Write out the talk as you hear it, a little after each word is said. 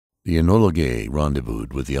The Enola Gay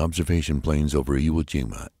rendezvoused with the observation planes over Iwo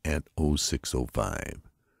Jima at 06:05.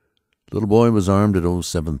 Little Boy was armed at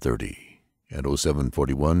 07:30. At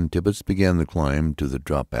 07:41, Tibbetts began the climb to the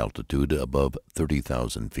drop altitude above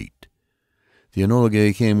 30,000 feet. The Enola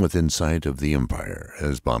Gay came within sight of the Empire,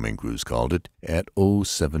 as bombing crews called it, at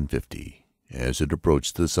 07:50, as it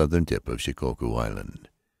approached the southern tip of Shikoku Island.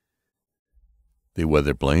 The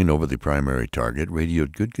weather plane over the primary target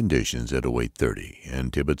radioed good conditions at 08:30,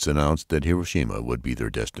 and Tibbetts announced that Hiroshima would be their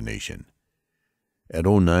destination. At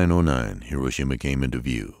 09:09, Hiroshima came into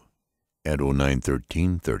view. At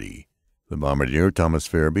 09:13:30, the bombardier Thomas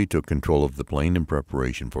Farraby took control of the plane in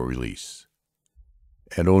preparation for release.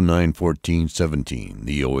 At 09:14:17,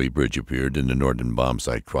 the OA bridge appeared in the northern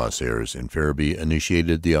bombsight crosshairs, and Farraby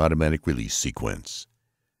initiated the automatic release sequence.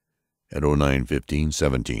 At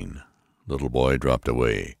 09:15:17, Little Boy dropped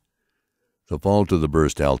away. The fall to the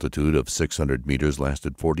burst altitude of 600 meters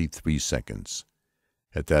lasted 43 seconds.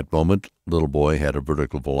 At that moment, Little Boy had a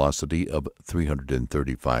vertical velocity of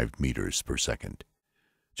 335 meters per second,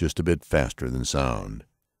 just a bit faster than sound.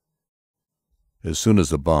 As soon as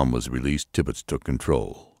the bomb was released, Tibbetts took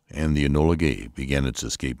control, and the Enola Gay began its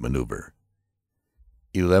escape maneuver.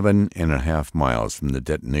 11.5 miles from the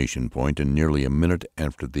detonation point and nearly a minute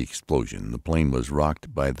after the explosion, the plane was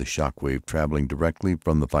rocked by the shock wave traveling directly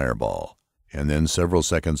from the fireball, and then several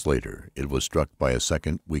seconds later it was struck by a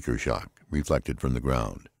second, weaker shock, reflected from the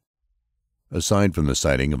ground. Aside from the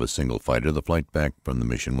sighting of a single fighter, the flight back from the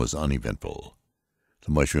mission was uneventful.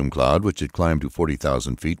 The mushroom cloud, which had climbed to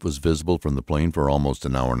 40,000 feet, was visible from the plane for almost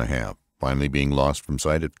an hour and a half, finally being lost from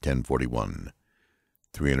sight at 10:41.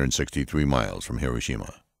 363 miles from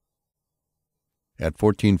Hiroshima. At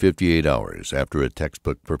 14:58 hours, after a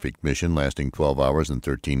textbook perfect mission lasting 12 hours and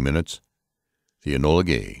 13 minutes, the Enola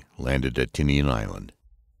Gay landed at Tinian Island.